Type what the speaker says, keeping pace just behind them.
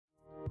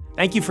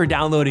Thank you for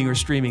downloading or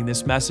streaming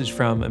this message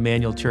from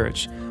Emmanuel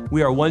Church.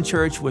 We are one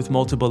church with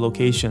multiple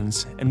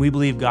locations, and we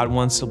believe God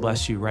wants to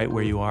bless you right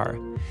where you are.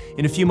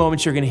 In a few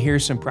moments, you're going to hear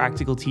some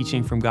practical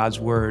teaching from God's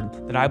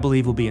Word that I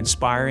believe will be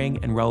inspiring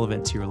and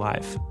relevant to your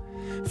life.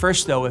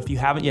 First, though, if you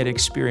haven't yet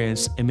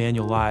experienced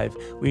Emmanuel Live,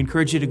 we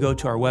encourage you to go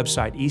to our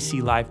website,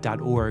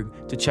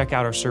 eclife.org, to check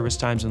out our service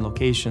times and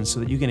locations so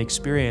that you can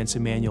experience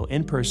Emmanuel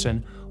in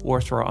person or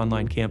through our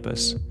online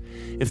campus.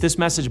 If this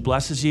message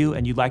blesses you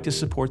and you'd like to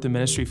support the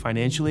ministry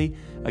financially,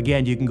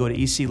 again, you can go to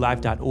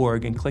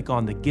eclife.org and click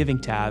on the Giving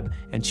tab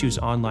and choose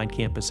Online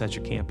Campus as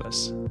your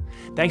campus.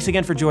 Thanks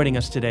again for joining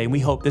us today, and we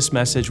hope this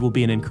message will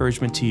be an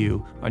encouragement to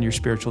you on your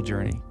spiritual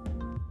journey.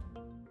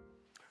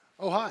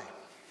 Oh, hi.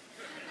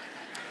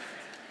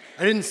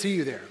 I didn't see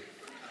you there.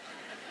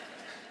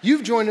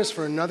 You've joined us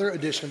for another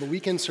edition of a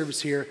weekend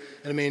service here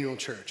at Emmanuel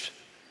Church.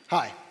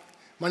 Hi,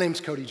 my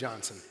name's Cody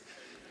Johnson,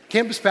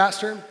 campus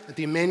pastor at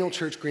the Emmanuel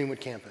Church Greenwood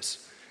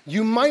campus.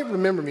 You might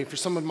remember me for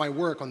some of my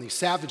work on the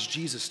Savage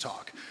Jesus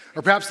Talk,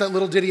 or perhaps that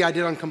little ditty I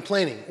did on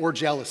complaining or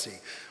jealousy.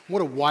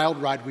 What a wild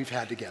ride we've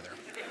had together.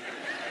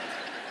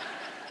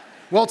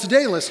 Well,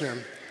 today, listener,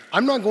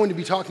 I'm not going to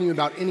be talking to you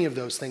about any of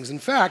those things. In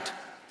fact,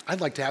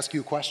 I'd like to ask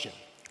you a question.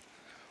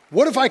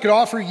 What if I could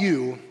offer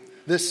you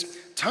this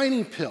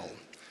tiny pill?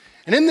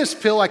 And in this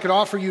pill, I could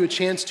offer you a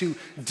chance to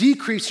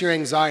decrease your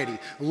anxiety,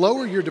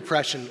 lower your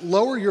depression,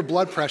 lower your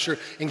blood pressure,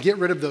 and get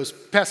rid of those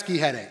pesky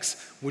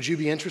headaches. Would you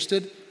be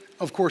interested?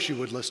 Of course you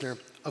would, listener.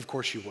 Of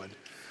course you would.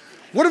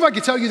 What if I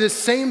could tell you this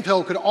same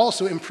pill could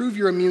also improve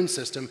your immune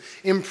system,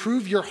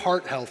 improve your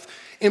heart health,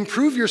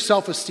 improve your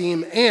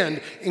self-esteem,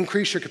 and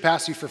increase your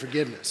capacity for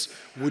forgiveness?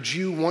 Would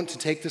you want to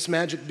take this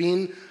magic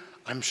bean?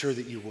 I'm sure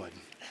that you would.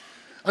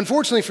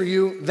 Unfortunately for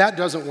you, that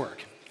doesn't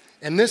work.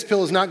 And this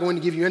pill is not going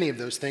to give you any of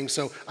those things,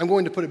 so I'm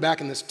going to put it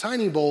back in this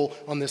tiny bowl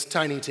on this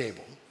tiny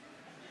table.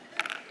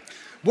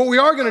 What we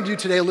are going to do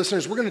today,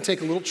 listeners, we're going to take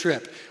a little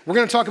trip. We're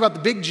going to talk about the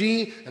big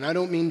G, and I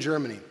don't mean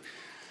Germany.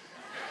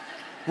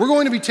 We're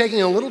going to be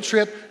taking a little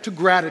trip to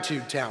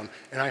Gratitude Town,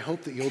 and I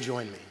hope that you'll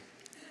join me.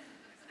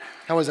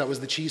 How was that? Was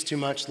the cheese too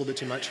much? A little bit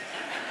too much?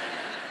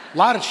 A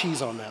lot of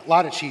cheese on that, a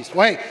lot of cheese.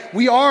 Well, hey,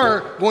 we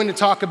are going to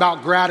talk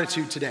about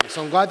gratitude today,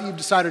 so I'm glad that you've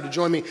decided to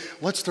join me.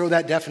 Let's throw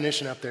that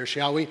definition up there,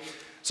 shall we?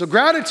 So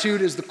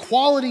gratitude is the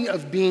quality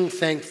of being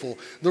thankful,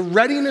 the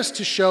readiness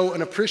to show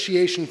an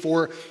appreciation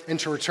for and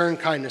to return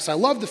kindness. I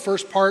love the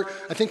first part.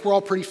 I think we're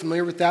all pretty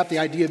familiar with that, the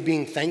idea of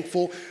being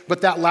thankful.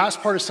 But that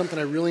last part is something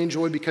I really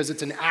enjoy because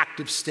it's an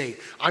active state.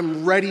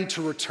 I'm ready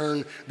to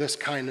return this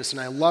kindness,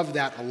 and I love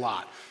that a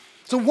lot.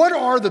 So what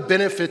are the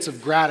benefits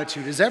of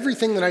gratitude? Is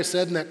everything that I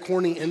said in that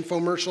corny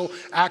infomercial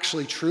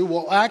actually true?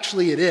 Well,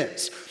 actually it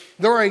is.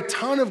 There are a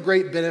ton of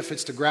great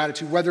benefits to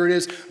gratitude, whether it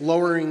is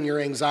lowering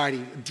your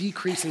anxiety,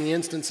 decreasing the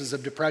instances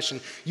of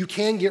depression. You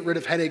can get rid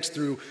of headaches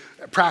through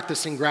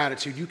practicing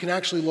gratitude. You can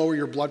actually lower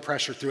your blood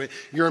pressure through it.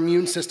 Your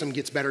immune system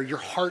gets better. Your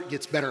heart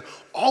gets better.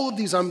 All of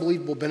these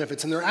unbelievable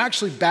benefits, and they're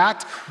actually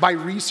backed by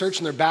research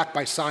and they're backed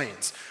by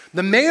science.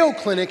 The Mayo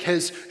Clinic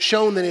has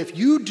shown that if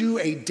you do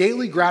a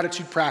daily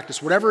gratitude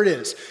practice, whatever it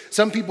is,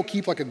 some people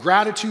keep like a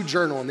gratitude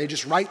journal and they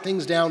just write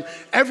things down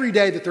every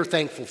day that they're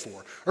thankful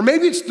for. Or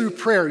maybe it's through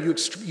prayer, you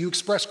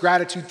express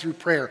gratitude through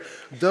prayer.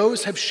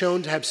 Those have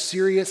shown to have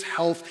serious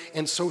health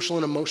and social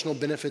and emotional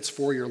benefits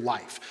for your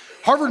life.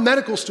 Harvard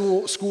Medical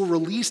School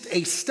released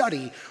a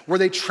study where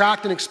they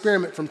tracked an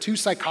experiment from two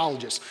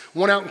psychologists,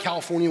 one out in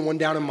California and one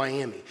down in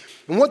Miami.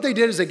 And what they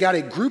did is they got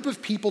a group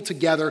of people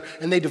together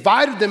and they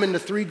divided them into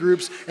 3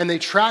 groups and they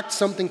tracked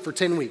something for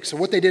 10 weeks. So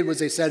what they did was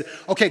they said,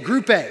 okay,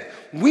 group A,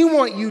 we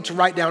want you to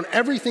write down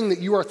everything that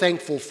you are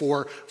thankful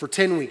for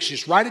 10 weeks.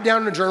 Just write it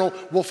down in a journal,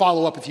 we'll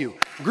follow up with you.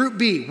 Group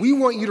B, we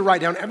want you to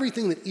write down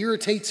everything that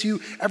irritates you,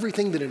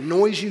 everything that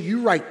annoys you.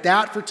 You write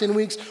that for 10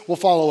 weeks, we'll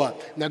follow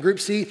up. Now group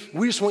C,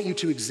 we just want you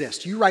to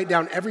exist. You write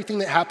down everything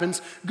that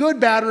happens, good,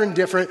 bad, or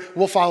indifferent,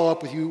 we'll follow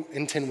up with you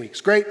in 10 weeks.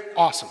 Great,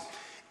 awesome.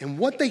 And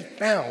what they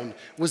found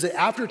was that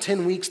after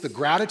 10 weeks, the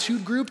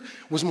gratitude group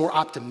was more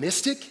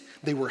optimistic,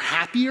 they were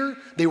happier,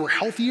 they were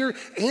healthier,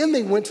 and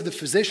they went to the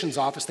physician's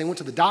office, they went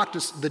to the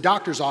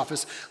doctor's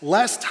office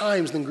less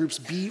times than groups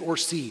B or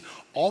C,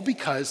 all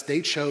because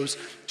they chose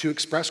to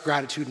express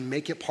gratitude and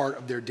make it part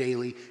of their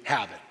daily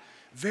habit.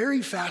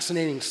 Very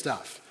fascinating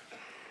stuff.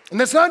 And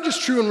that's not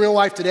just true in real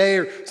life today,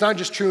 or it's not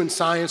just true in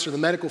science or the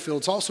medical field,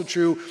 it's also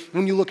true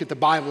when you look at the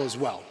Bible as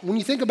well. When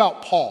you think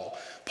about Paul,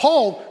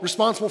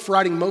 responsible for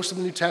writing most of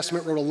the New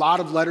Testament, wrote a lot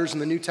of letters in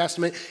the New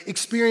Testament,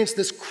 experienced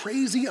this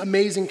crazy,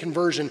 amazing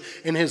conversion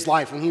in his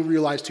life when he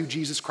realized who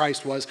Jesus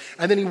Christ was,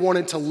 and then he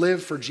wanted to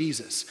live for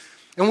Jesus.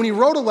 And when he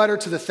wrote a letter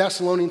to the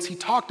Thessalonians, he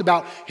talked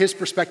about his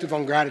perspective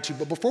on gratitude.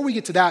 But before we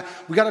get to that,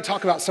 we got to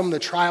talk about some of the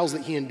trials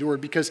that he endured,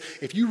 because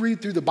if you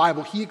read through the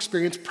Bible, he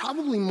experienced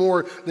probably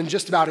more than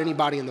just about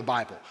anybody in the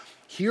Bible.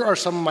 Here are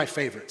some of my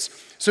favorites.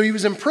 So he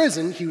was in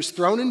prison, he was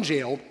thrown in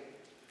jail.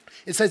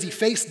 It says he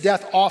faced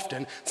death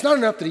often. It's not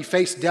enough that he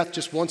faced death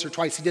just once or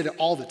twice. He did it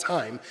all the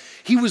time.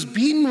 He was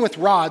beaten with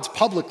rods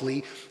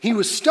publicly. He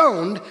was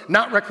stoned,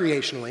 not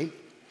recreationally.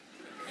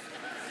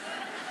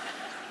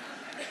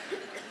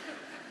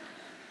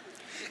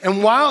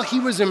 And while he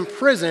was in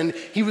prison,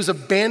 he was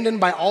abandoned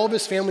by all of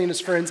his family and his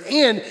friends,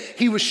 and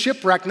he was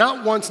shipwrecked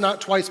not once,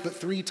 not twice, but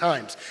 3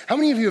 times. How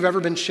many of you have ever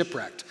been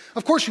shipwrecked?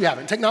 Of course you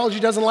haven't. Technology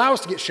doesn't allow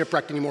us to get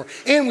shipwrecked anymore.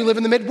 And we live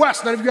in the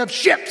Midwest. None of you have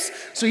ships.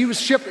 So he was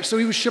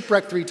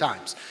shipwrecked 3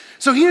 times.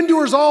 So he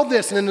endures all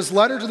this, and in his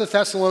letter to the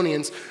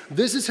Thessalonians,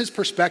 this is his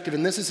perspective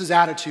and this is his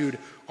attitude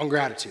on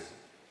gratitude.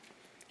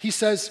 He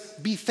says,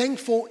 be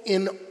thankful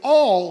in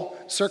all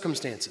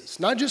circumstances,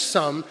 not just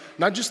some,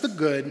 not just the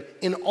good,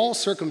 in all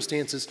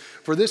circumstances,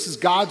 for this is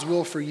God's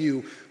will for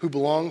you who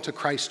belong to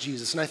Christ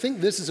Jesus. And I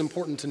think this is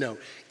important to note.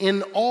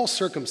 In all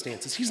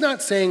circumstances. He's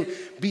not saying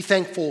be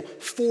thankful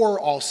for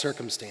all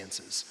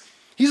circumstances.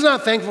 He's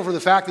not thankful for the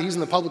fact that he's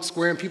in the public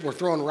square and people are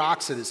throwing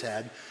rocks at his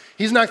head.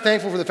 He's not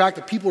thankful for the fact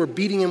that people are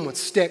beating him with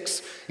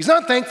sticks. He's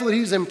not thankful that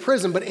he's in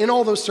prison, but in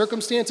all those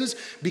circumstances,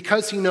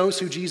 because he knows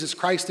who Jesus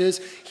Christ is,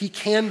 he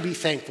can be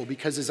thankful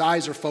because his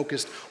eyes are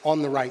focused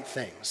on the right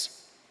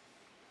things.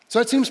 So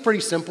it seems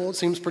pretty simple. It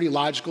seems pretty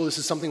logical. This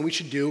is something we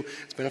should do.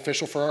 It's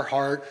beneficial for our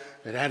heart.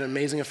 It had an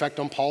amazing effect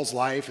on Paul's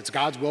life. It's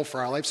God's will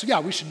for our life. So yeah,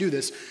 we should do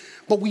this,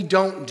 but we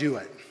don't do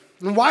it.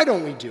 And why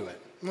don't we do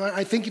it? Well,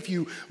 I think if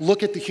you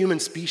look at the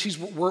human species,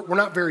 we're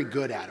not very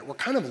good at it. We're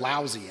kind of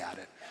lousy at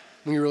it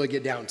when you really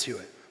get down to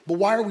it. But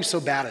why are we so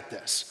bad at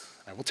this?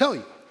 I will tell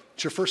you.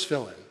 It's your first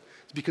fill-in.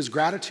 It's because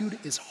gratitude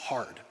is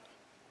hard.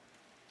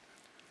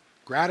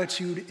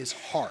 Gratitude is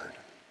hard.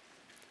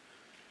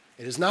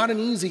 It is not an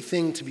easy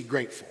thing to be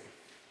grateful.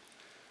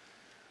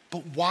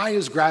 But why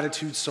is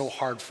gratitude so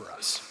hard for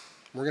us?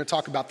 We're going to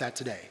talk about that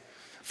today.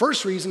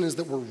 First reason is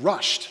that we're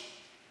rushed.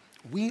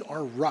 We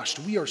are rushed.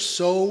 We are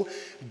so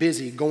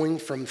busy going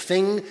from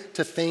thing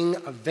to thing,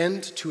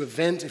 event to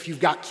event. If you've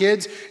got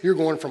kids, you're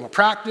going from a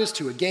practice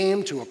to a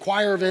game to a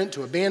choir event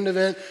to a band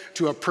event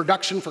to a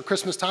production for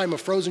Christmas time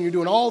of Frozen. You're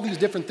doing all these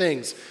different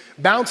things.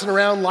 Bouncing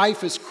around,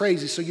 life is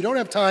crazy. So you don't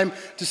have time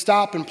to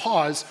stop and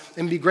pause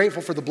and be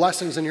grateful for the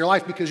blessings in your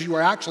life because you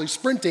are actually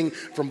sprinting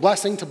from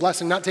blessing to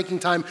blessing, not taking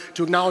time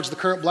to acknowledge the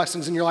current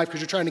blessings in your life because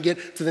you're trying to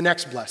get to the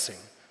next blessing.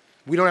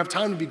 We don't have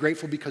time to be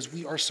grateful because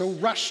we are so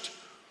rushed.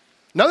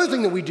 Another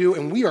thing that we do,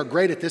 and we are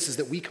great at this, is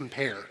that we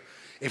compare.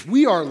 If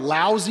we are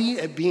lousy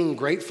at being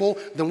grateful,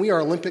 then we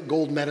are Olympic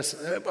gold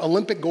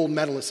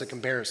medalists at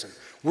comparison.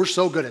 We're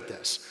so good at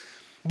this.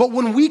 But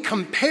when we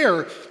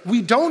compare,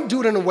 we don't do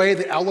it in a way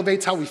that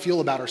elevates how we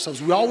feel about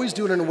ourselves. We always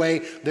do it in a way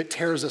that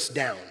tears us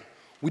down.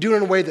 We do it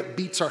in a way that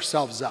beats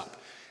ourselves up.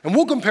 And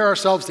we'll compare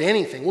ourselves to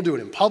anything. We'll do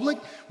it in public.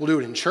 We'll do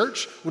it in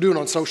church. We'll do it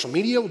on social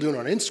media. We'll do it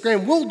on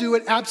Instagram. We'll do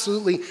it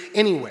absolutely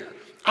anywhere.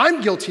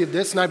 I'm guilty of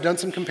this, and I've done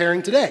some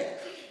comparing today.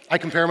 I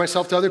compare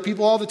myself to other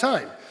people all the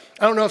time.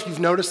 I don't know if you've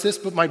noticed this,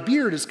 but my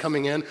beard is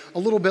coming in a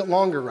little bit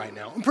longer right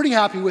now. I'm pretty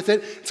happy with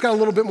it. It's got a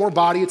little bit more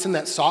body. It's in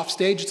that soft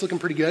stage. It's looking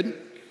pretty good.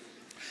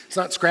 It's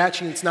not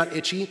scratchy. It's not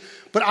itchy.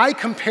 But I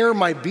compare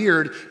my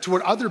beard to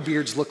what other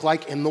beards look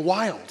like in the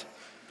wild.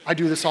 I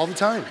do this all the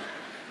time.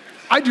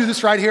 I do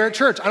this right here at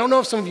church. I don't know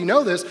if some of you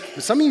know this,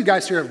 but some of you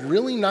guys here have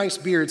really nice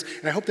beards,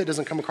 and I hope that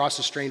doesn't come across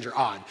as strange or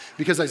odd,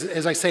 because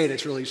as I say it,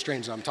 it's really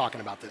strange that I'm talking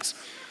about this.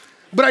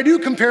 But I do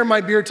compare my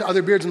beard to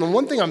other beards, and the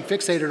one thing I'm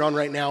fixated on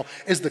right now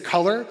is the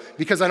color,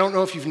 because I don't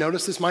know if you've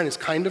noticed this, mine is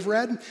kind of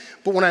red,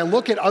 but when I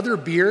look at other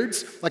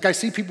beards, like I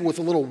see people with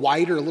a little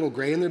white or a little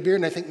gray in their beard,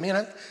 and I think, man,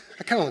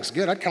 that kind of looks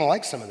good. I'd kind of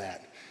like some of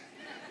that.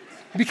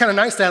 It'd be kind of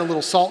nice to add a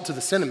little salt to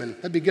the cinnamon.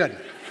 That'd be good.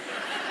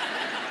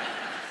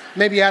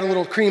 Maybe add a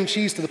little cream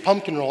cheese to the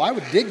pumpkin roll. I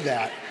would dig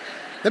that.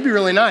 That'd be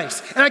really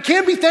nice. And I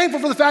can't be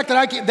thankful for the fact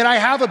that I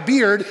have a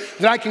beard,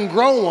 that I can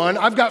grow one.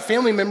 I've got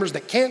family members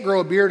that can't grow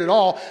a beard at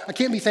all. I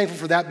can't be thankful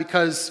for that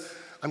because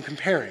I'm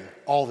comparing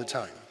all the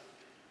time.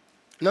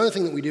 Another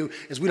thing that we do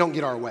is we don't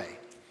get our way.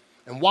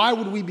 And why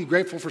would we be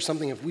grateful for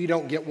something if we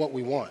don't get what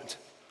we want?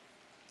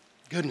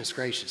 Goodness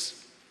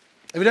gracious.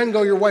 If it doesn't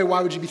go your way,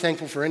 why would you be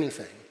thankful for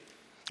anything?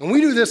 And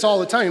we do this all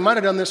the time. You might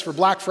have done this for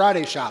Black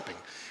Friday shopping.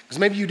 Because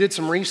maybe you did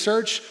some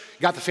research, you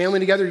got the family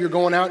together, you're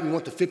going out and you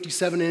want the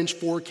 57-inch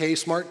 4K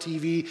smart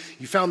TV,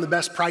 you found the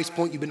best price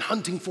point you've been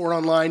hunting for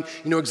online,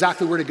 you know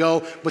exactly where to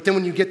go, but then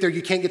when you get there,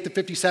 you can't get the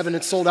 57,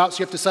 it's sold out, so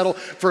you have to settle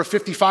for a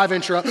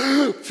 55-inch or a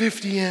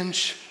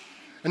 50-inch.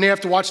 And they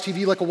have to watch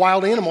TV like a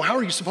wild animal. How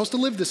are you supposed to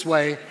live this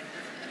way?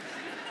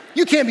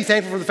 You can't be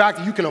thankful for the fact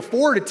that you can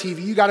afford a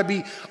TV. You got to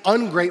be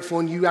ungrateful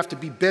and you have to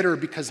be bitter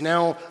because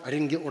now I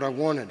didn't get what I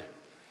wanted.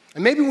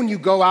 And maybe when you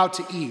go out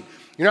to eat,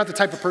 you're not the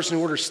type of person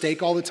who orders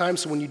steak all the time,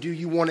 so when you do,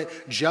 you want it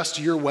just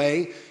your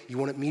way. You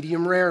want it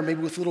medium rare,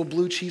 maybe with a little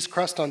blue cheese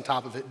crust on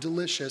top of it.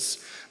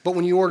 Delicious. But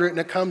when you order it and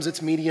it comes,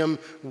 it's medium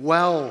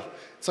well.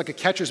 It's like a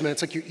catcher's mitt.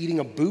 It's like you're eating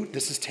a boot.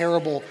 This is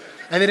terrible.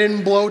 And they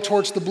didn't blow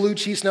towards the blue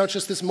cheese. Now it's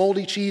just this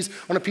moldy cheese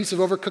on a piece of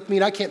overcooked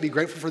meat. I can't be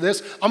grateful for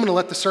this. I'm going to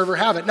let the server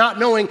have it, not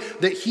knowing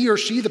that he or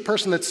she, the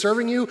person that's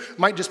serving you,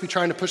 might just be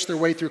trying to push their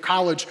way through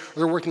college, or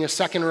they're working a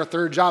second or a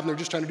third job, and they're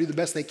just trying to do the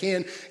best they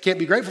can. Can't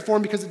be grateful for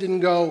them because it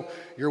didn't go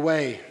your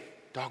way.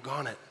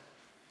 Doggone it.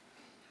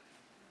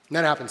 And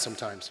that happens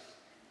sometimes.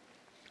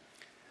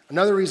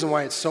 Another reason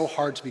why it's so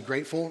hard to be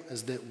grateful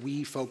is that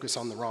we focus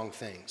on the wrong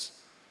things.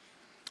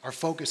 Our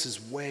focus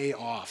is way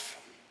off.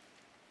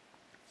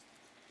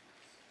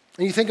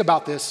 And you think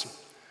about this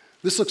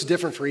looks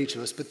different for each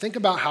of us, but think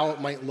about how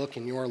it might look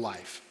in your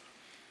life.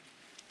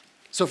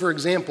 So for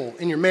example,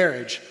 in your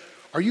marriage,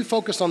 are you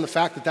focused on the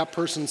fact that that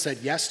person said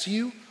yes to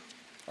you?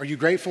 Are you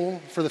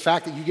grateful for the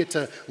fact that you get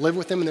to live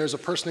with them and there's a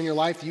person in your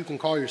life that you can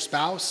call your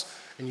spouse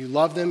and you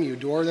love them, you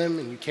adore them,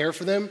 and you care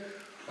for them?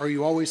 Or are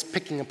you always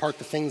picking apart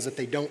the things that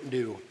they don't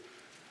do,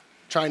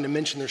 trying to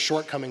mention their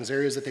shortcomings,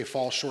 areas that they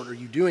fall short? Are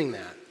you doing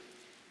that?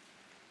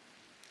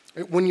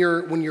 When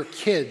your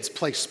kids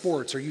play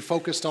sports, are you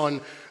focused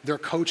on their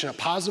coach in a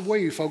positive way,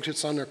 or are you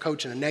focused on their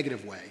coach in a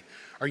negative way?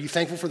 Are you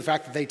thankful for the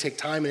fact that they take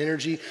time and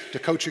energy to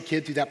coach your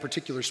kid through that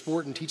particular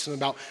sport and teach them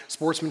about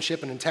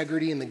sportsmanship and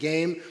integrity in the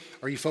game?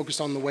 Or are you focused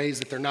on the ways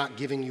that they're not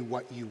giving you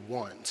what you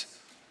want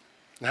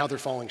and how they're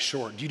falling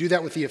short? Do you do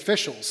that with the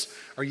officials?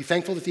 Are you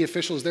thankful that the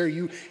official is there? Are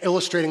you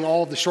illustrating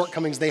all of the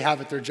shortcomings they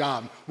have at their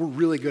job? We're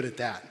really good at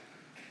that.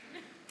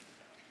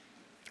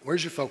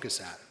 Where's your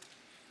focus at?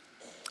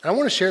 And I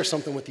want to share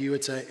something with you.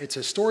 It's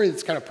a story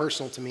that's kind of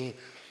personal to me,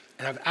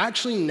 and I've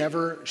actually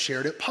never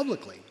shared it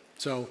publicly.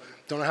 So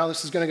don't know how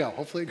this is going to go.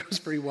 Hopefully it goes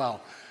pretty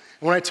well.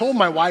 When I told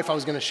my wife I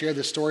was going to share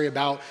this story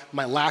about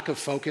my lack of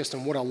focus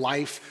and what a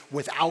life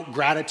without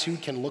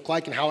gratitude can look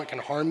like and how it can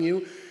harm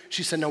you,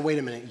 she said, no, wait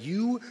a minute.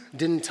 You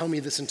didn't tell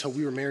me this until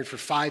we were married for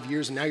 5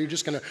 years, and now you're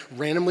just going to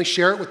randomly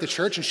share it with the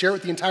church and share it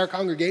with the entire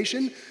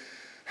congregation?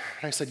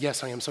 And I said,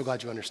 yes, I am so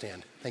glad you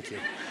understand. Thank you.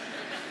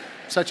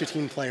 Such a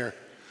team player.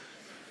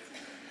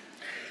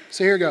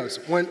 So here goes.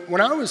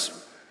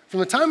 From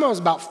the time I was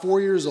about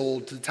 4 years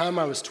old to the time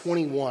I was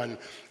 21,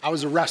 I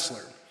was a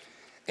wrestler.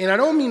 And I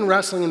don't mean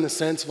wrestling in the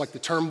sense of like the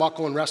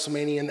turnbuckle and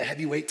WrestleMania and the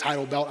heavyweight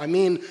title belt. I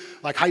mean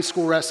like high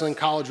school wrestling,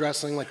 college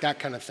wrestling, like that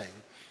kind of thing.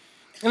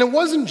 And it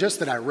wasn't just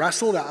that I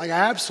wrestled, I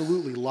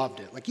absolutely loved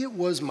it. Like it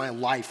was my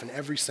life in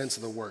every sense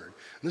of the word.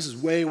 And this is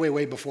way, way,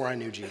 way before I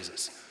knew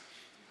Jesus.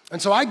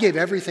 And so I gave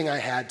everything I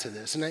had to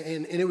this. And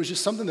it was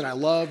just something that I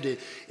loved. It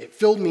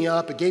filled me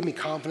up. It gave me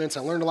confidence.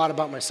 I learned a lot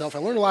about myself. I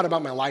learned a lot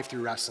about my life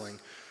through wrestling.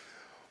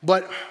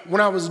 But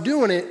when I was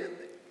doing it,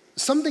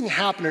 something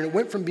happened, and it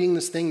went from being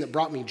this thing that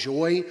brought me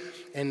joy,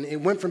 and it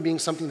went from being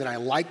something that I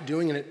liked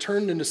doing, and it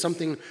turned into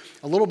something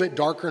a little bit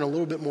darker and a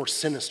little bit more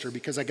sinister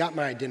because I got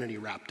my identity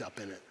wrapped up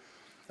in it.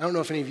 I don't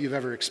know if any of you have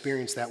ever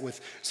experienced that with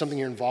something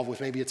you're involved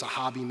with. Maybe it's a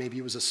hobby, maybe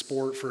it was a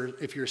sport for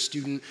if you're a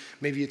student,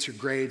 maybe it's your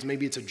grades,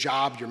 maybe it's a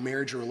job, your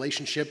marriage, your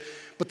relationship.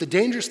 But the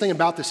dangerous thing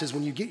about this is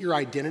when you get your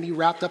identity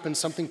wrapped up in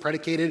something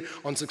predicated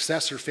on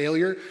success or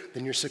failure,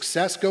 then your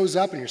success goes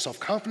up and your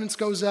self-confidence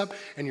goes up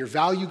and your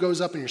value goes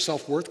up and your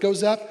self-worth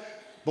goes up.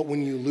 But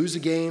when you lose a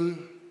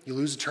game, you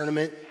lose a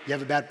tournament, you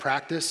have a bad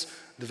practice,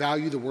 the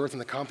value, the worth,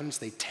 and the confidence,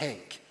 they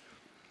tank.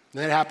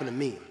 And that happened to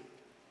me.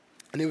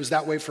 And it was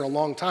that way for a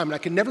long time. And I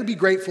could never be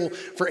grateful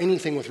for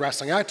anything with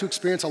wrestling. I got to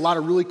experience a lot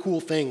of really cool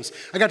things.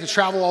 I got to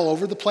travel all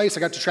over the place. I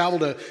got to travel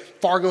to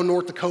Fargo,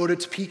 North Dakota,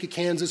 Topeka,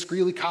 Kansas,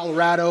 Greeley,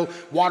 Colorado,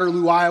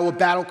 Waterloo, Iowa,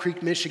 Battle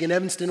Creek, Michigan,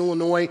 Evanston,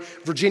 Illinois,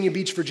 Virginia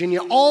Beach, Virginia,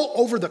 all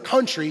over the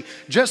country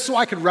just so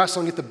I could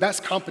wrestle and get the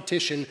best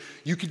competition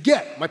you could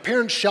get. My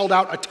parents shelled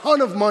out a ton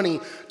of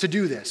money to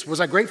do this.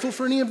 Was I grateful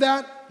for any of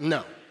that?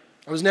 No.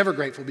 I was never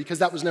grateful because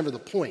that was never the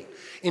point.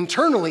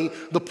 Internally,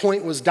 the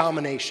point was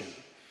domination.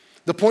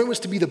 The point was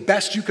to be the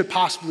best you could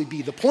possibly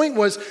be. The point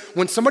was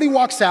when somebody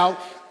walks out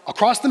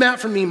across the mat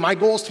from me, my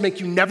goal is to make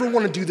you never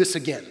want to do this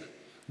again.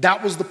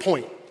 That was the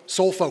point,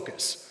 sole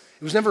focus.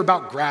 It was never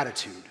about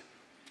gratitude.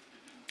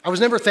 I was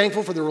never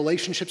thankful for the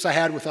relationships I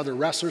had with other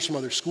wrestlers from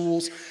other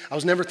schools. I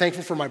was never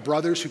thankful for my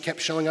brothers who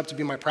kept showing up to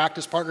be my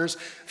practice partners,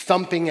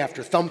 thumping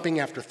after thumping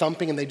after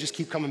thumping, and they just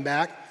keep coming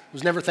back. I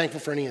was never thankful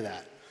for any of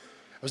that.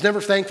 I was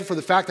never thankful for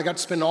the fact I got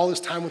to spend all this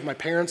time with my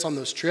parents on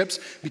those trips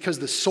because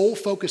the sole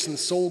focus and the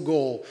sole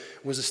goal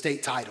was a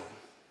state title,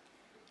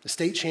 the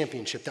state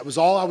championship. That was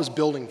all I was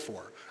building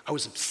for. I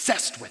was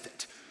obsessed with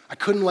it. I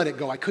couldn't let it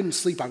go. I couldn't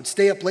sleep. I would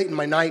stay up late in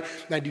my night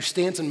and I'd do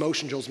stance and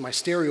motion drills with my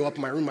stereo up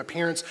in my room. My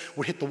parents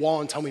would hit the wall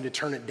and tell me to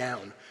turn it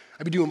down.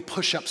 I'd be doing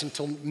push-ups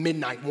until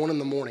midnight, 1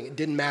 a.m. It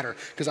didn't matter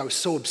because I was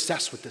so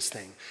obsessed with this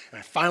thing. And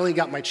I finally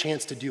got my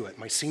chance to do it,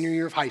 my senior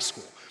year of high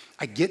school.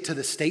 I get to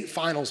the state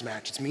finals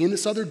match. It's me and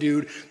this other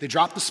dude. They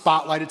drop the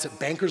spotlight. It's at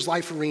Bankers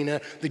Life Arena.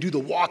 They do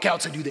the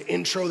walkouts. I do the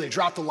intro. They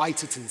drop the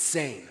lights. It's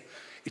insane.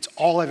 It's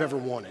all I've ever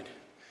wanted.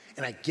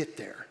 And I get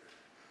there.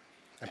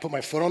 I put my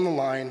foot on the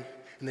line,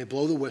 and they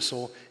blow the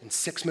whistle, and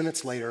 6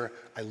 minutes later,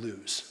 I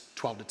lose,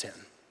 12-10.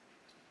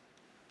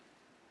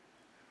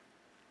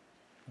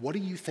 What do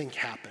you think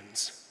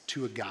happens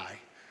to a guy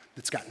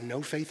that's got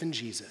no faith in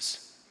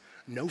Jesus,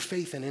 no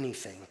faith in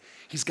anything?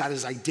 He's got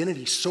his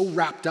identity so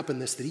wrapped up in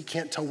this that he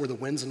can't tell where the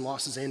wins and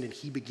losses end and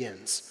he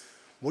begins.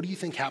 What do you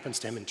think happens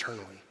to him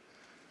internally?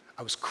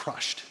 I was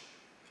crushed.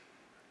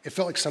 It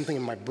felt like something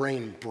in my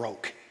brain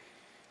broke.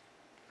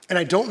 And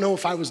I don't know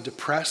if I was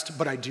depressed,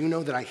 but I do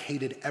know that I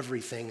hated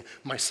everything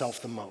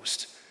myself the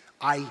most.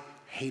 I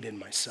hated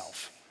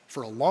myself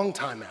for a long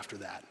time after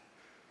that.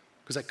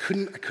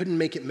 because I couldn't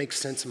make it make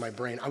sense in my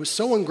brain. I was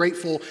so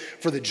ungrateful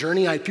for the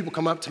journey. I had people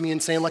come up to me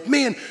and saying like,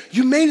 man,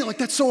 you made it, like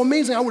that's so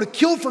amazing. I would have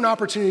killed for an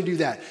opportunity to do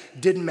that.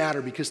 Didn't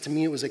matter because to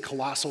me it was a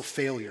colossal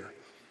failure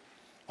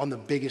on the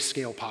biggest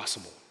scale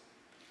possible.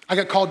 I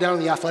got called down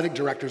to the athletic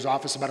director's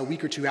office about a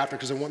week or two after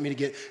because they want me to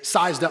get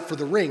sized up for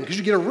the ring. Because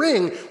you get a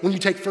ring when you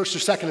take first or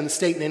second in the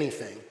state in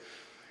anything.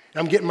 And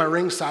I'm getting my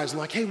ring size and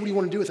like, hey, what do you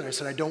want to do with it? And I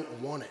said, I don't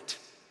want it.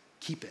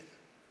 Keep it.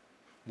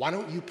 Why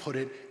don't you put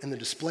it in the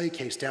display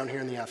case down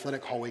here in the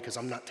athletic hallway because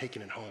I'm not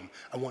taking it home.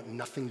 I want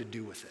nothing to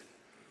do with it.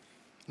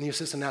 And the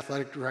assistant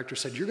athletic director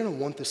said, you're going to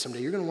want this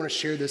someday. You're going to want to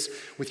share this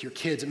with your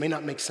kids. It may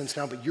not make sense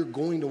now, but you're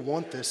going to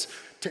want this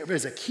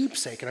as a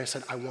keepsake. And I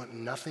said, I want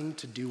nothing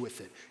to do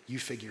with it. You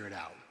figure it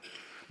out.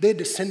 They had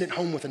to send it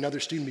home with another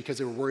student because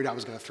they were worried I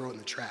was going to throw it in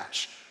the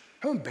trash.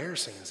 How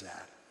embarrassing is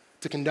that?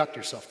 To conduct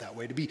yourself that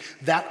way, to be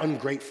that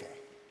ungrateful.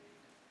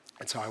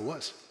 That's how I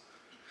was.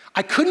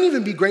 I couldn't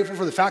even be grateful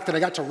for the fact that I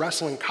got to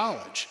wrestle in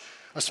college.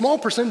 A small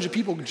percentage of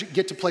people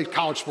get to play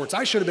college sports.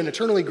 I should have been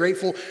eternally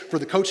grateful for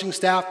the coaching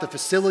staff, the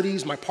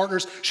facilities, my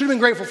partners. Should have been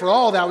grateful for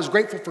all that. I was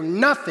grateful for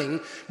nothing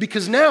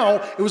because now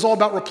it was all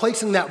about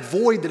replacing that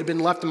void that had been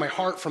left in my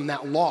heart from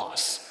that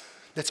loss.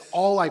 That's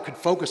all I could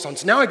focus on.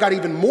 So now I got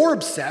even more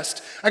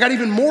obsessed. I got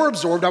even more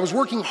absorbed. I was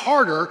working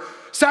harder,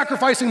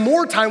 sacrificing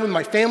more time with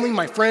my family,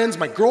 my friends,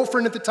 my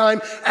girlfriend at the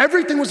time.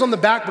 Everything was on the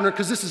back burner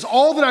because this is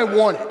all that I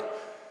wanted.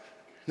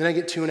 Then I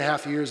get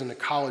 2.5 years into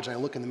college and I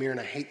look in the mirror and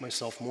I hate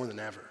myself more than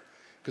ever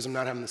because I'm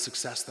not having the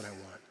success that I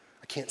want.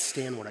 I can't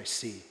stand what I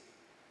see.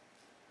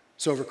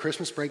 So over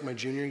Christmas break, my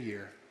junior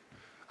year,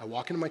 I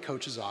walk into my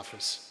coach's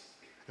office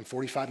and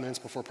 45 minutes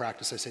before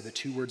practice, I say the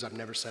 2 words I've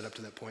never said up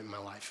to that point in my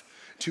life.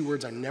 2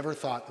 words I never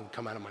thought would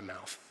come out of my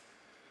mouth.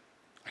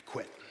 I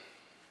quit.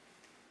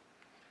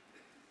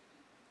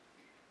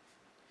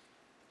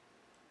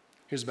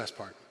 Here's the best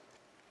part.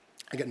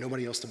 I got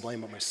nobody else to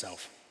blame but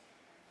myself.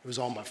 It was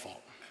all my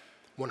fault.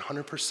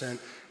 100%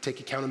 take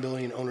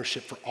accountability and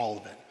ownership for all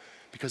of it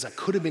because I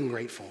could have been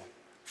grateful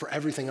for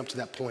everything up to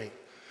that point.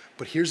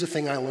 But here's the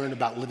thing I learned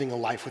about living a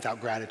life without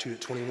gratitude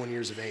at 21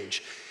 years of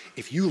age.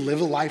 If you live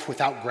a life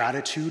without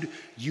gratitude,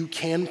 you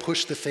can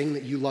push the thing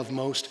that you love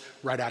most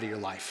right out of your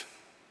life.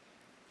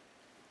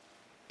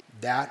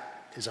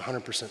 That is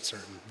 100%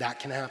 certain. That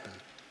can happen.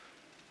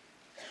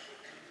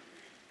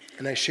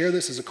 And I share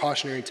this as a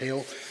cautionary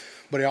tale,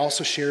 but I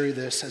also share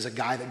this as a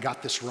guy that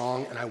got this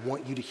wrong, and I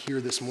want you to hear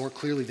this more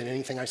clearly than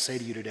anything I say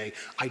to you today.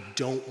 I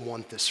don't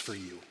want this for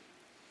you.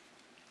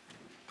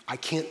 I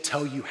can't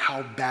tell you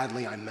how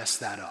badly I messed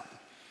that up,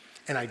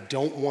 and I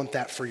don't want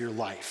that for your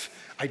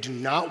life. I do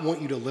not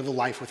want you to live a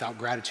life without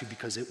gratitude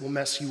because it will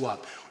mess you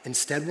up.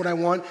 Instead, what I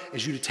want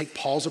is you to take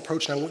Paul's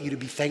approach, and I want you to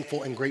be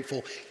thankful and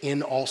grateful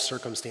in all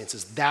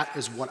circumstances. That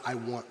is what I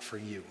want for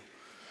you.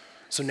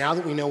 So now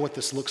that we know what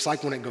this looks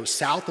like when it goes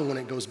south and when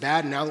it goes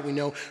bad, now that we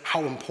know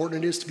how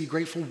important it is to be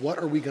grateful, what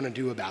are we going to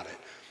do about it?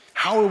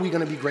 How are we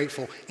going to be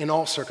grateful in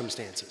all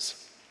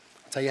circumstances?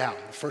 I'll tell you how.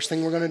 The first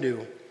thing we're going to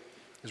do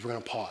is we're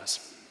going to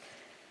pause.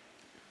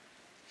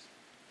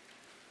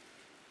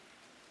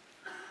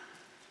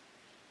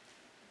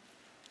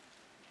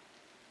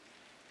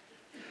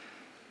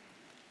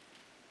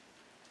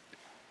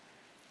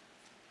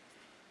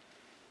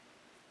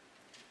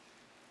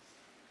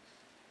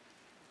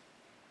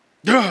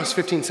 Oh, it's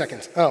 15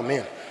 seconds. Oh,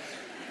 man.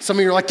 Some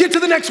of you are like, get to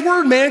the next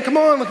word, man. Come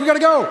on, like we got to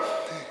go.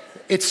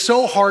 It's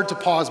so hard to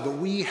pause, but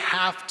we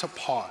have to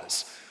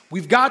pause.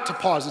 We've got to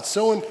pause. It's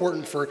so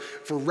important for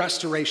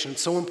restoration.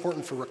 It's so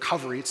important for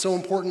recovery. It's so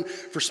important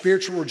for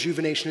spiritual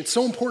rejuvenation. It's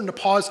so important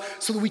to pause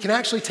so that we can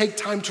actually take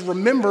time to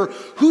remember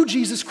who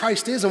Jesus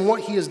Christ is and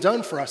what he has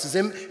done for us.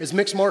 As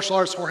mixed martial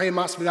artist Jorge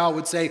Masvidal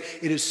would say,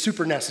 it is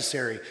super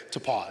necessary to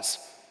pause.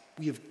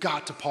 We have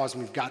got to pause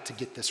and we've got to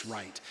get this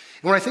right.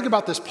 And when I think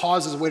about this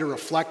pause as a way to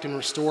reflect and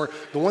restore,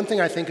 the one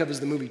thing I think of is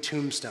the movie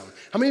Tombstone.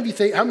 How many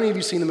of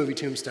you seen the movie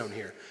Tombstone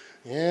here?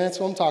 Yeah, that's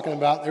what I'm talking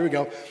about. There we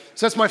go.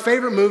 So that's my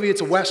favorite movie.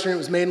 It's a Western. It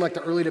was made in like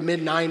the early to mid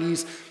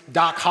 90s.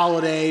 Doc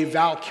Holliday,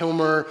 Val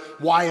Kilmer,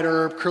 Wyatt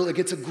Earp.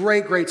 It's a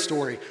great, great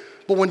story.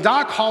 But when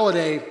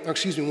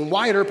when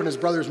Wyatt Earp and his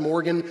brothers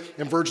Morgan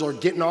and Virgil are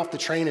getting off the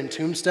train in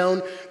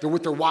Tombstone, they're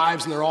with their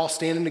wives and they're all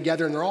standing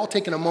together and they're all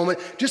taking a moment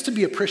just to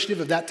be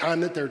appreciative of that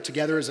time that they're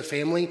together as a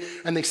family.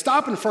 And they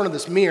stop in front of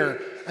this mirror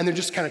and they're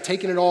just kind of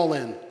taking it all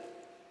in.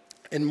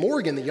 And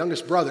Morgan, the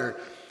youngest brother,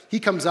 he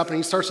comes up and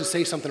he starts to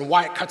say something and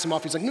Wyatt cuts him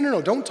off. He's like,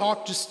 no, don't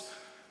talk,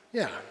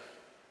 yeah.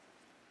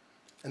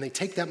 And they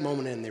take that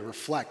moment in, they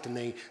reflect, and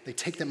they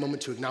take that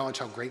moment to acknowledge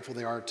how grateful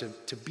they are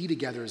to be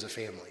together as a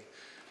family.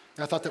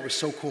 And I thought that was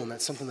so cool, and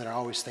that's something that I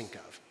always think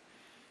of.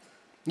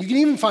 You can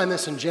even find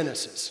this in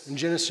Genesis. In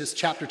Genesis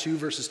chapter 2,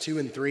 verses 2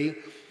 and 3.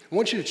 I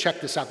want you to check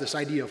this out, this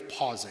idea of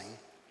pausing.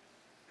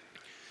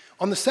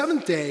 On the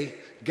seventh day,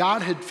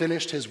 God had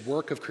finished his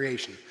work of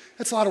creation.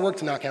 That's a lot of work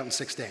to knock out in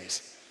 6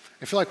 days.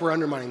 I feel like we're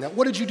undermining that.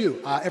 What did you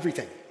do?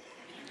 Everything.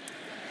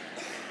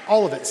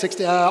 All of it. 6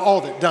 days, all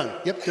of it, done.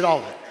 Yep, did all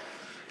of it.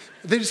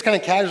 They just kind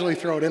of casually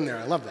throw it in there.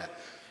 I love that.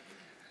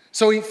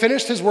 So he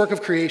finished his work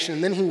of creation,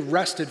 and then he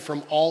rested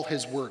from all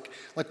his work.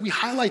 Like, we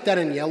highlight that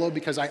in yellow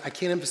because I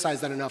can't emphasize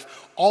that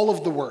enough. All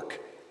of the work,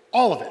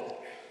 all of it,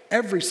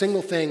 every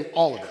single thing,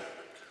 all of it.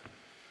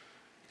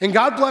 And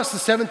God blessed the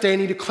seventh day,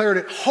 and he declared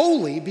it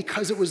holy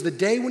because it was the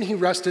day when he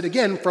rested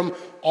again from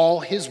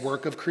all his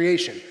work of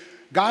creation.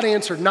 God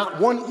answered not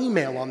one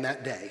email on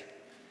that day.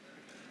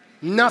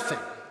 Nothing.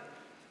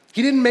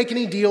 He didn't make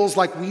any deals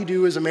like we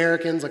do as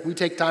Americans. Like, we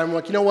take time,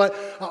 like, you know what,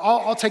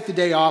 I'll take the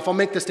day off. I'll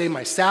make this day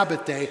my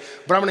Sabbath day,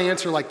 but I'm going to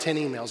answer like 10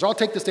 emails. Or I'll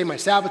take this day my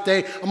Sabbath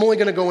day. I'm only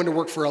going to go into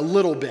work for a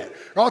little bit.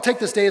 Or I'll take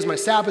this day as my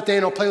Sabbath day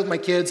and I'll play with my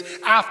kids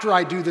after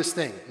I do this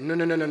thing.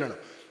 No.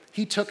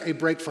 He took a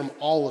break from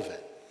all of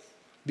it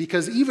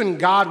because even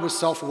God was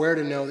self-aware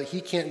to know that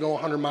he can't go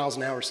 100 miles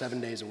an hour 7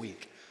 days a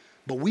week.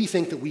 But we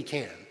think that we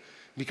can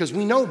because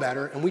we know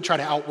better and we try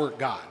to outwork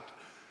God,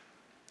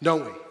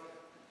 don't we?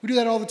 We do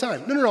that all the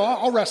time. No,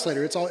 I'll rest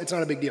later. It's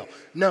not a big deal.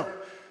 No.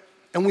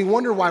 And we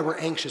wonder why we're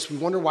anxious. We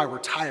wonder why we're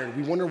tired.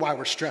 We wonder why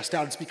we're stressed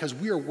out. It's because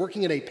we are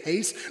working at a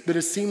pace that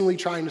is seemingly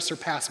trying to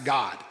surpass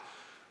God.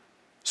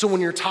 So when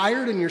you're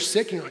tired and you're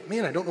sick and you're like,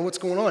 man, I don't know what's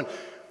going on,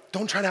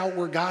 don't try to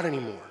outwork God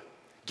anymore.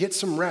 Get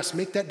some rest.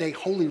 Make that day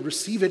holy.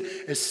 Receive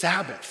it as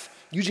Sabbath.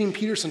 Eugene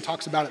Peterson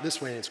talks about it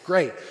this way, and it's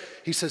great.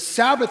 He says,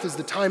 Sabbath is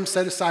the time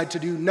set aside to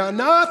do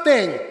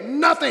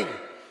nothing,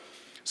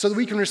 so that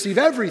we can receive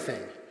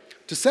everything.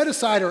 To set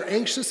aside our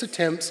anxious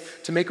attempts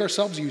to make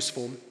ourselves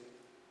useful,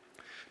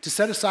 to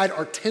set aside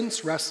our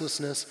tense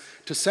restlessness,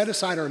 to set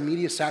aside our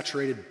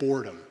media-saturated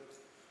boredom.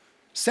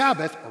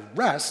 Sabbath, or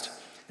rest,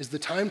 is the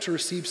time to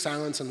receive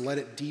silence and let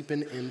it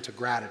deepen into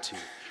gratitude.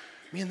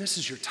 Man, this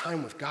is your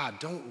time with God.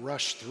 Don't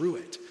rush through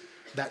it.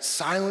 That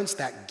silence,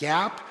 that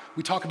gap,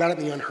 we talk about it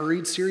in the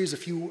Unhurried series a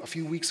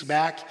few weeks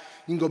back.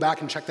 You can go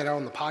back and check that out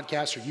on the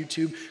podcast or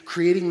YouTube.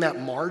 Creating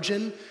that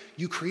margin.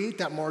 You create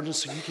that margin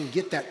so you can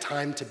get that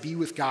time to be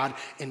with God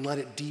and let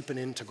it deepen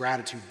into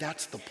gratitude.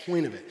 That's the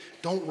point of it.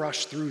 Don't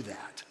rush through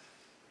that.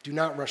 Do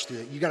not rush through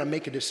that. You got to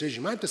make a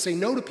decision. You might have to say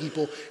no to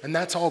people, and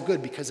that's all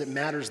good because it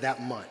matters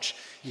that much.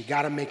 You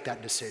got to make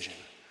that decision.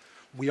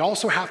 We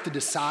also have to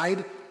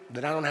decide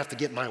that I don't have to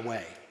get my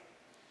way.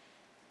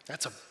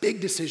 That's a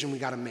big decision we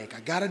got to make. I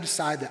got to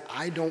decide that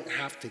I don't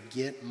have to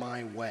get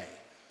my way.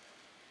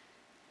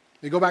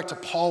 We go back to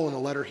Paul in a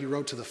letter he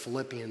wrote to the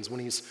Philippians when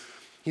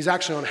he's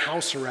actually on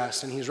house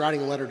arrest and he's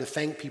writing a letter to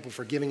thank people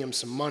for giving him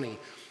some money.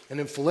 And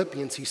in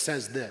Philippians, he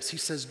says this. He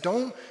says,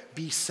 don't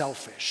be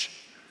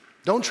selfish.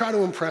 Don't try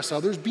to impress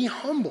others. Be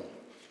humble.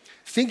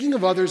 Thinking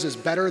of others is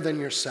better than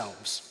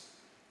yourselves.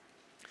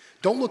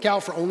 Don't look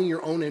out for only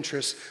your own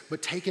interests,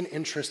 but take an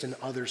interest in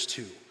others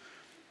too.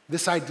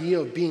 This idea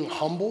of being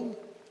humble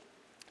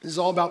is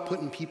all about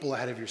putting people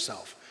ahead of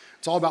yourself.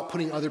 It's all about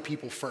putting other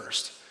people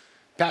first.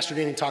 Pastor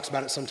Danny talks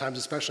about it sometimes,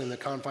 especially in the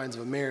confines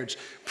of a marriage,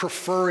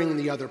 preferring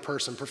the other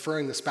person,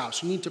 preferring the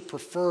spouse. You need to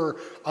prefer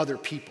other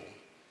people.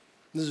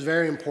 This is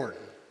very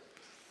important.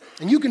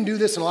 And you can do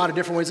this in a lot of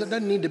different ways. It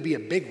doesn't need to be a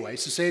big way.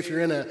 So say if you're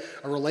in a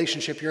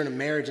relationship, you're in a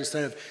marriage,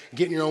 instead of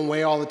getting your own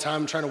way all the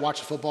time, trying to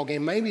watch a football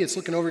game, maybe it's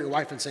looking over at your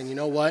wife and saying, you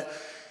know what?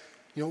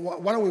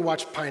 Why don't we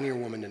watch Pioneer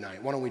Woman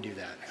tonight? Why don't we do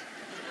that?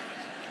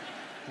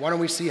 Why don't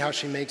we see how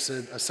she makes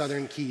a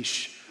southern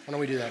quiche? Why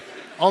don't we do that?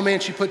 Oh man,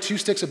 she put 2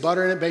 sticks of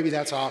butter in it. Baby,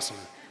 that's awesome.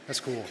 That's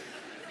cool.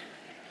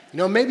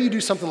 Maybe you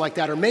do something like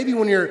that. Or maybe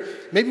when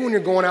you're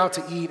going out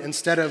to eat,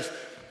 instead of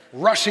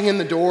rushing in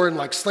the door and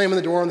like slamming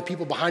the door on the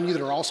people behind you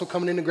that are also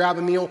coming in to grab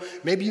a meal,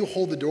 maybe you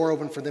hold the door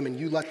open for them and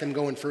you let them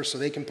go in first so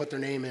they can put their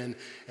name in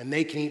and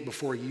they can eat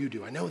before you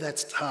do. I know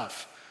that's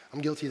tough.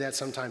 I'm guilty of that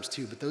sometimes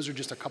too, but those are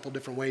just a couple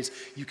different ways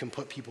you can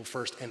put people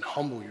first and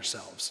humble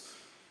yourselves.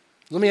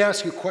 Let me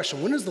ask you a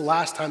question. When is the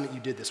last time that you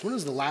did this? When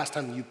is the last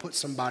time that you put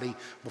somebody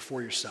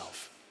before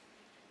yourself?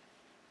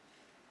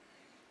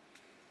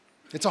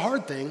 It's a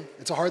hard thing.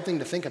 It's a hard thing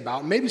to think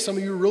about. Maybe some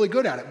of you are really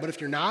good at it, but if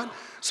you're not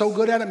so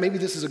good at it, maybe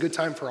this is a good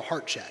time for a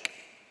heart check.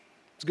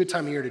 It's a good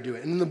time of year to do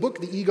it. And in the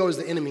book, The Ego is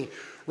the Enemy,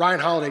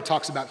 Ryan Holiday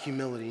talks about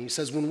humility. He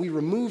says, when we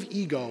remove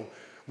ego,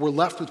 we're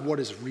left with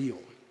what is real.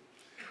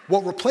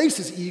 What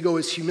replaces ego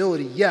is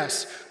humility,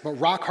 yes, but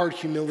rock-hard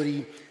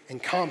humility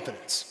and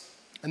confidence.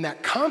 And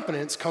that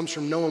confidence comes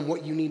from knowing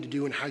what you need to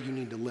do and how you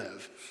need to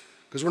live.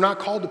 Because we're not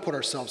called to put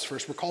ourselves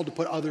first. We're called to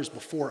put others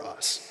before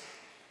us.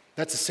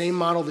 That's the same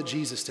model that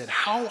Jesus did.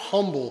 How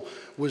humble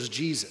was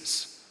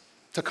Jesus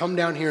to come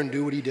down here and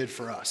do what he did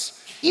for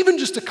us? Even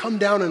just to come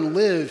down and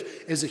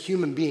live as a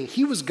human being.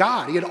 He was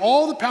God. He had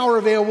all the power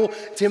available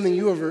to him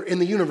in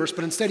the universe,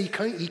 but instead he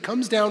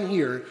comes down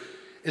here,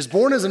 is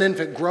born as an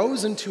infant,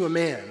 grows into a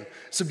man,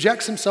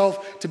 subjects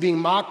himself to being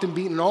mocked and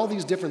beaten and all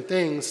these different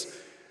things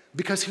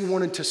because he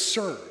wanted to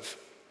serve.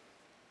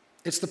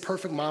 It's the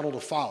perfect model to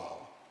follow.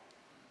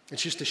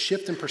 It's just a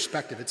shift in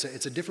perspective.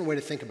 It's a different way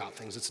to think about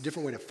things. It's a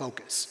different way to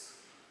focus.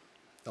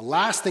 The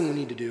last thing we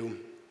need to do,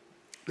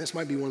 this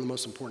might be one of the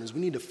most important, is we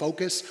need to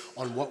focus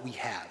on what we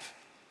have.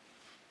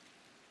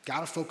 Got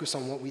to focus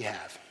on what we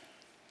have.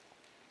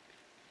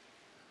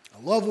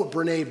 I love what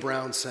Brene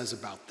Brown says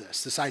about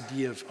this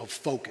idea of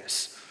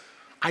focus.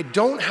 I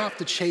don't have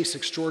to chase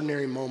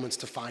extraordinary moments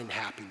to find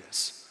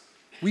happiness.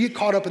 We get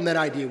caught up in that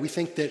idea. We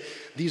think that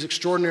these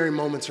extraordinary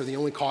moments are the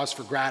only cause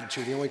for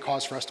gratitude, the only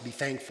cause for us to be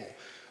thankful.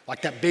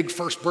 Like that big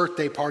first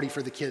birthday party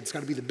for the kids. It's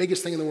got to be the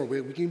biggest thing in the world.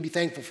 We can be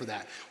thankful for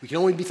that. We can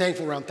only be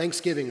thankful around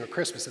Thanksgiving or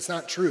Christmas. It's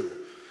not true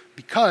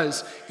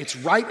because it's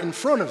right in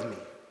front of me.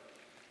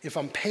 If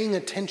I'm paying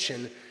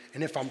attention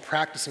and if I'm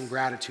practicing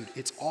gratitude,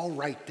 it's all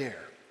right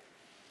there.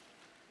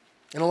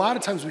 And a lot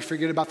of times we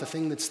forget about the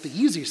thing that's the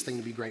easiest thing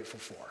to be grateful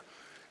for.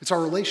 It's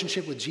our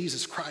relationship with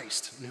Jesus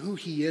Christ and who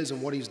he is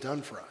and what he's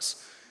done for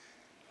us.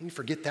 We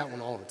forget that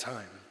one all the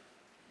time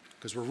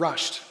because we're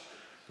rushed,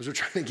 because we're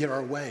trying to get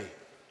our way,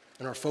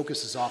 and our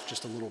focus is off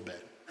just a little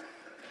bit.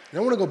 And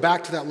I want to go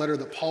back to that letter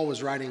that Paul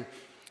was writing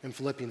in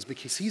Philippians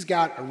because he's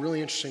got a really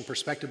interesting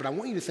perspective, but I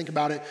want you to think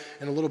about it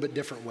in a little bit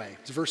different way.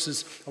 It's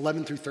verses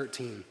 11 through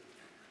 13,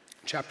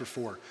 chapter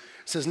 4. It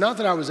says, "Not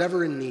that I was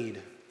ever in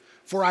need,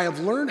 for I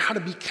have learned how to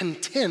be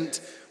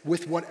content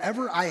with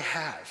whatever I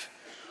have.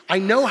 I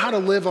know how to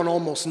live on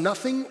almost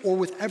nothing or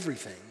with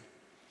everything.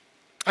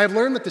 I have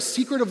learned that the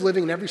secret of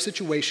living in every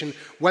situation,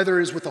 whether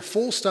it is with a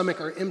full stomach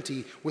or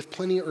empty, with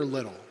plenty or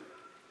little.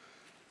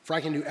 For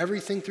I can do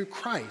everything through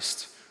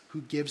Christ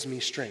who gives me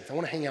strength." I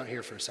want to hang out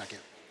here for a second.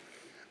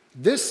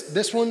 This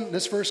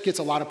verse gets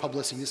a lot of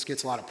publicity. This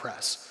gets a lot of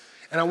press.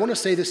 And I want to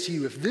say this to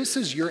you. If this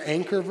is your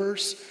anchor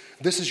verse,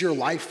 this is your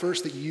life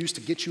verse that you use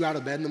to get you out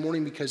of bed in the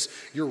morning because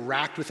you're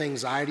racked with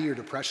anxiety or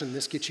depression,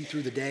 this gets you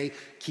through the day,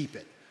 keep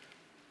it.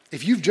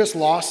 If you've just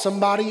lost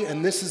somebody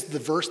and this is the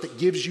verse that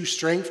gives you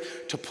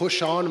strength to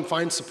push on and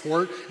find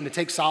support and to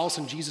take solace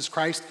in Jesus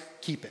Christ,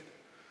 keep it.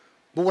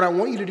 But what I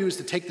want you to do is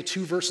to take the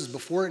two verses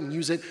before it and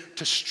use it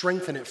to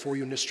strengthen it for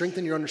you and to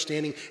strengthen your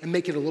understanding and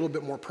make it a little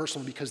bit more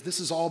personal because this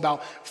is all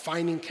about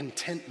finding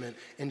contentment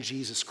in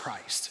Jesus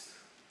Christ.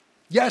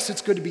 Yes,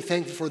 it's good to be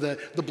thankful for the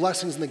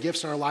blessings and the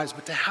gifts in our lives,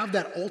 but to have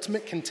that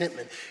ultimate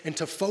contentment and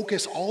to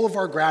focus all of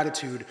our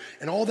gratitude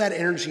and all that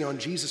energy on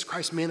Jesus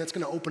Christ, man, that's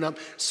going to open up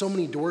so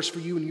many doors for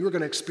you and you're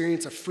going to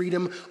experience a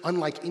freedom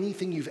unlike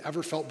anything you've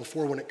ever felt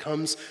before when it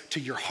comes to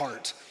your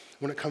heart,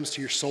 when it comes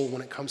to your soul,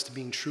 when it comes to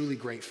being truly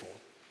grateful.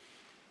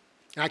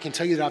 And I can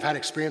tell you that I've had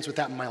experience with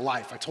that in my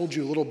life. I told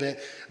you a little bit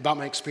about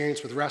my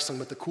experience with wrestling,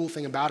 but the cool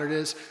thing about it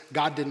is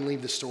God didn't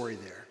leave the story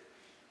there.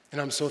 And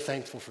I'm so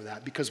thankful for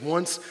that because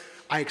once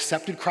I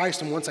accepted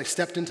Christ and once I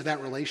stepped into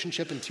that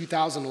relationship in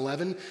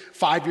 2011,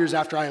 5 years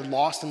after I had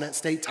lost in that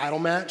state title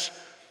match,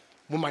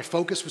 when my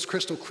focus was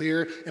crystal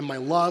clear and my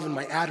love and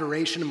my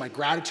adoration and my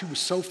gratitude was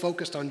so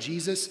focused on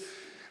Jesus,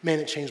 man,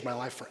 it changed my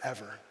life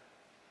forever.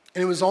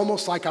 And it was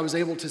almost like I was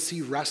able to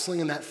see wrestling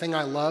and that thing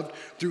I loved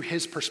through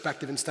his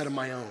perspective instead of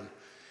my own.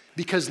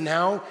 Because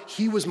now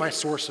he was my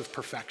source of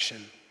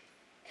perfection.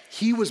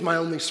 He was my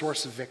only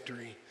source of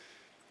victory.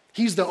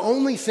 He's the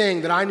only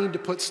thing that I need to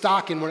put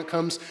stock in when it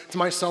comes to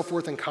my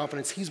self-worth and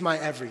confidence. He's my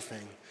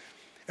everything.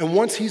 And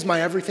once he's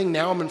my everything,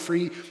 now I'm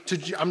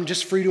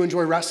just free to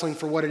enjoy wrestling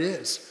for what it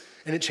is.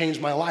 And it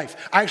changed my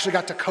life. I actually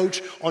got to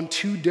coach on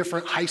 2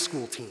 different high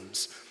school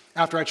teams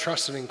after I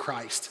trusted in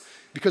Christ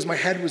because my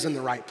head was in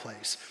the right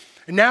place.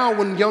 And now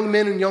when young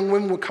men and young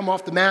women would come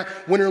off the mat,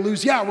 win or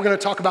lose, yeah, we're going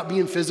to talk about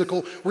being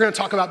physical. We're going to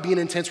talk about being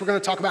intense. We're going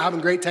to talk about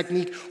having great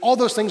technique. All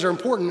those things are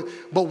important,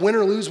 but win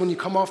or lose, when you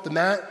come off the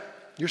mat,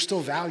 you're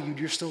still valued.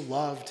 You're still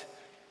loved.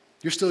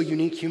 You're still a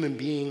unique human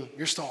being.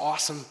 You're still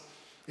awesome.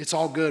 It's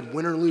all good.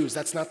 Win or lose,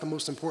 that's not the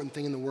most important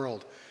thing in the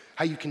world.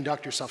 How you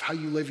conduct yourself, how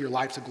you live your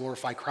life to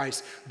glorify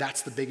Christ,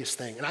 that's the biggest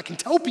thing. And I can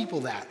tell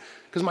people that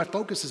because my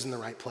focus is in the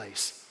right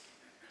place.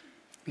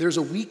 There's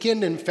a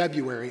weekend in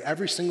February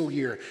every single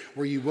year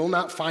where you will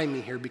not find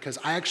me here because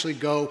I actually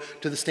go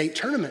to the state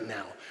tournament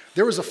now.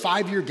 There was a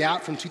 5-year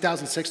gap from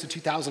 2006 to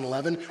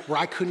 2011 where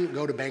I couldn't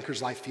go to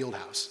Bankers Life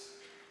Fieldhouse.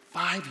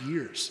 5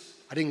 years.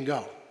 I didn't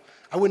go.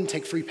 I wouldn't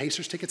take free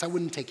Pacers tickets. I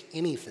wouldn't take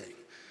anything.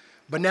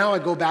 But now I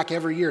go back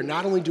every year.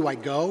 Not only do I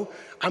go,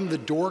 I'm the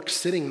dork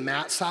sitting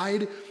mat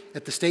side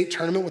at the state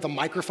tournament with a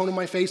microphone in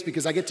my face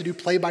because I get to do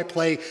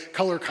play-by-play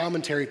color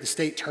commentary at the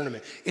state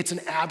tournament. It's an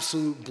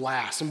absolute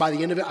blast. And by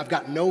the end of it, I've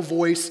got no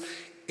voice.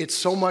 It's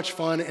so much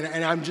fun,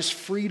 and I'm just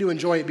free to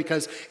enjoy it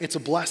because it's a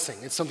blessing.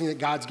 It's something that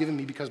God's given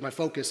me because my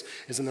focus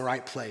is in the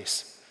right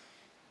place.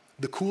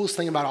 The coolest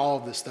thing about all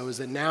of this, though, is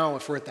that now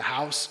if we're at the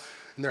house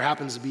and there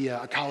happens to be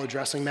a college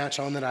wrestling match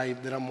on that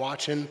I'm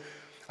watching,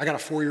 I got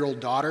a 4-year-old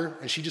daughter,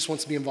 and she just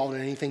wants to be involved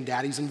in anything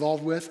Daddy's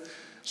involved with.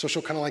 So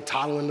she'll kind of like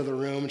toddle into the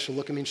room, and she'll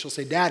look at me and she'll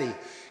say, "Daddy,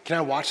 can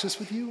I watch this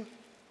with you?"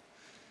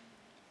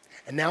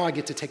 And now I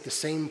get to take the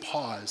same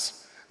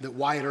pause that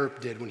Wyatt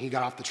Earp did when he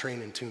got off the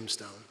train in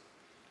Tombstone.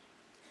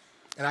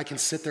 And I can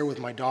sit there with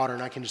my daughter,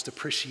 and I can just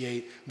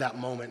appreciate that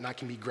moment, and I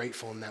can be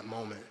grateful in that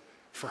moment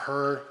for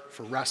her,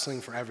 for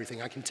wrestling, for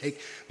everything. I can take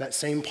that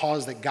same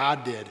pause that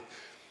God did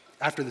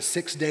after the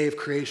 6th day of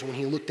creation when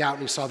he looked out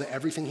and he saw that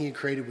everything he had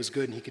created was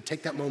good, and he could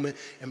take that moment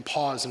and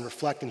pause and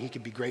reflect, and he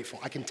could be grateful.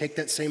 I can take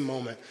that same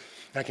moment,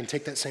 and I can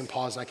take that same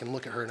pause, and I can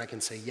look at her and I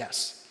can say,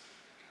 yes,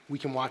 we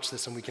can watch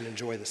this and we can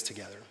enjoy this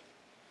together.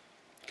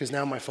 because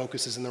now my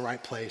focus is in the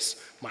right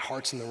place, my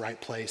heart's in the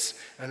right place,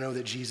 and I know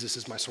that Jesus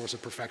is my source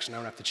of perfection. I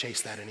don't have to chase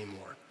that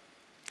anymore.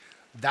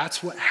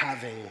 That's what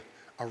having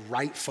a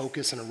right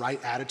focus and a right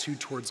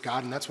attitude towards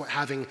God, and that's what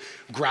having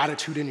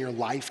gratitude in your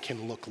life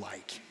can look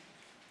like.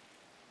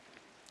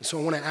 So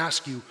I want to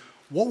ask you,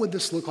 what would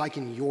this look like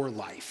in your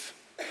life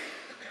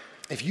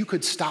if you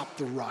could stop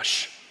the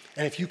rush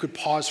and if you could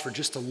pause for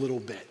just a little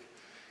bit?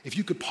 If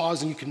you could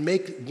pause and you could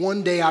make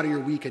one day out of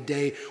your week a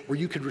day where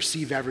you could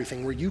receive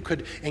everything, where you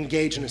could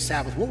engage in a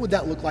Sabbath, what would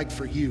that look like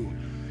for you?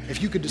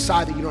 If you could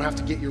decide that you don't have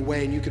to get your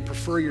way and you could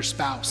prefer your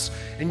spouse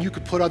and you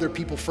could put other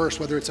people first,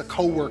 whether it's a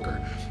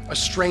coworker, a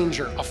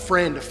stranger, a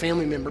friend, a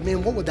family member,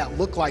 man, what would that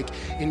look like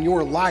in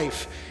your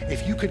life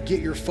if you could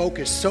get your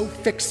focus so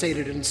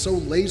fixated and so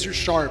laser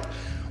sharp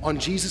on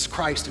Jesus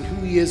Christ and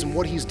who he is and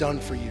what he's done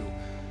for you?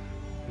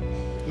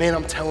 Man,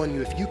 I'm telling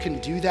you, if you can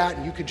do that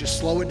and you could just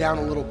slow it down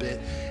a little bit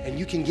and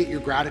you can get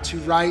your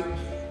gratitude right,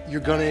 you're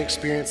gonna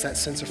experience that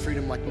sense of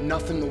freedom like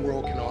nothing the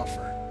world can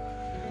offer.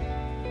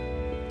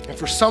 And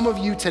for some of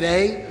you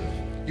today,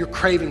 you're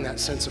craving that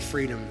sense of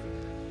freedom.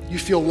 You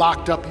feel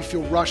locked up, you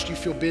feel rushed, you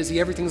feel busy,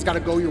 everything's gotta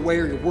go your way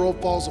or your world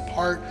falls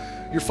apart,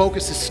 your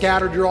focus is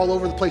scattered, you're all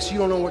over the place, you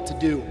don't know what to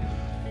do.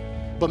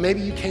 But maybe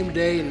you came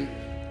today and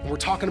we're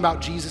talking about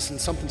Jesus and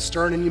something's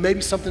stirring in you.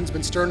 Maybe something's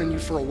been stirring in you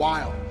for a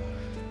while.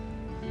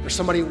 Or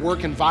somebody at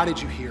work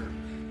invited you here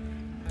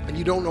and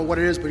you don't know what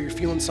it is, but you're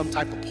feeling some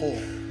type of pull.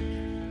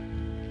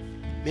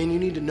 Man, you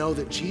need to know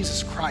that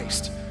Jesus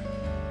Christ,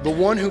 the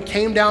one who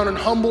came down and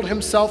humbled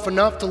himself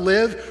enough to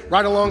live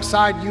right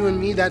alongside you and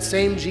me, that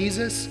same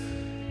Jesus,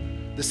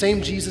 the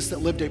same Jesus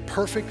that lived a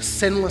perfect,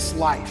 sinless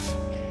life,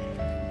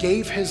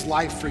 gave his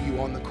life for you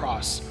on the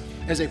cross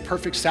as a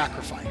perfect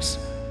sacrifice.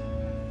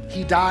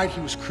 He died,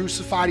 he was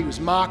crucified, he was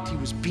mocked, he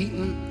was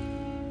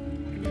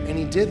beaten, and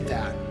he did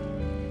that.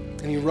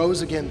 And he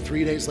rose again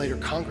 3 days later,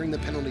 conquering the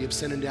penalty of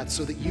sin and death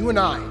so that you and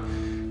I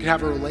could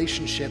have a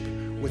relationship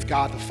with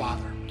God the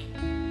Father.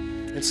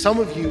 And some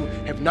of you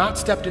have not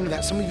stepped into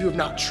that. Some of you have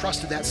not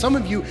trusted that. Some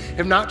of you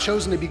have not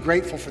chosen to be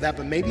grateful for that.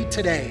 But maybe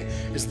today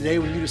is the day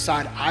when you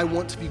decide, I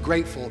want to be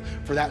grateful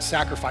for that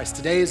sacrifice.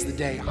 Today is the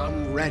day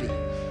I'm ready.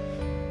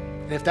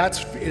 And if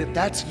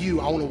that's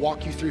you, I want to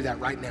walk you through that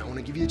right now. I want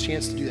to give you the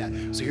chance to do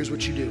that. So here's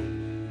what you do.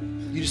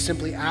 You just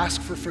simply ask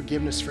for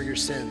forgiveness for your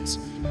sins.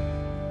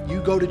 You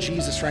go to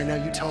Jesus right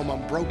now. You tell him,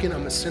 I'm broken,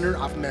 I'm a sinner,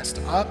 I've messed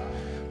up,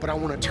 but I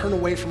want to turn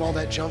away from all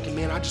that junk. And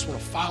man, I just want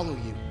to follow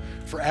you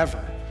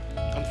forever.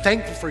 I'm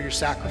thankful for your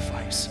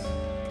sacrifice.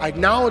 I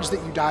acknowledge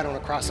that you died on a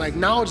cross. I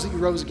acknowledge that you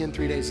rose again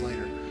 3 days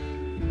later.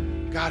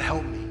 God,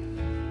 help me.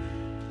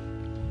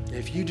 And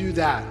if you do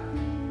that,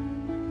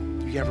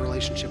 you have a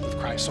relationship with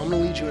Christ. So I'm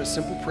going to lead you in a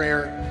simple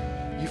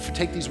prayer. You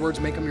take these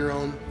words, make them your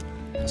own.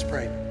 Let's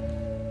pray.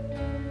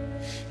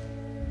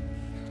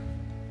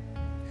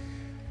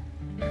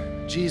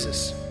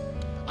 Jesus,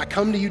 I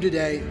come to you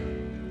today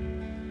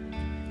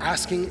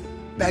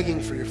begging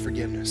for your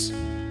forgiveness.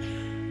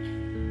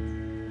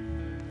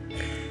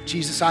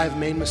 Jesus, I have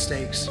made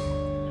mistakes,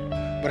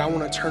 but I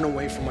want to turn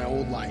away from my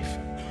old life.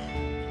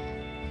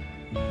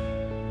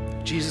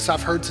 Jesus,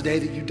 I've heard today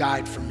that you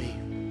died for me.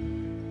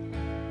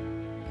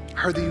 I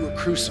heard that you were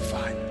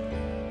crucified.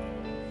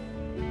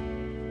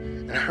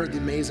 And I heard the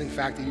amazing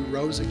fact that you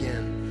rose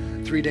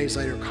again 3 days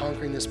later,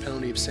 conquering this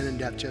penalty of sin and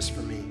death just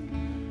for me.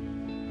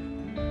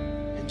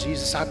 And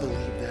Jesus, I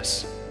believe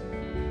this.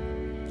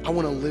 I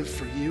want to live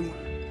for you.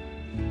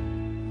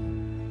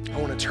 I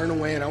want to turn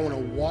away and I want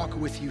to walk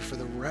with you for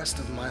the rest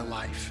of my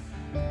life.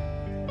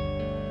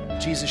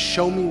 Jesus,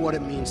 show me what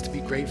it means to be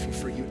grateful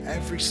for you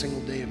every single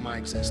day of my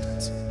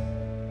existence.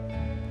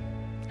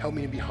 Help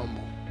me to be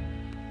humble.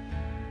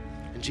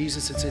 And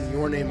Jesus, it's in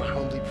your name I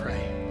humbly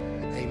pray.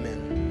 Amen.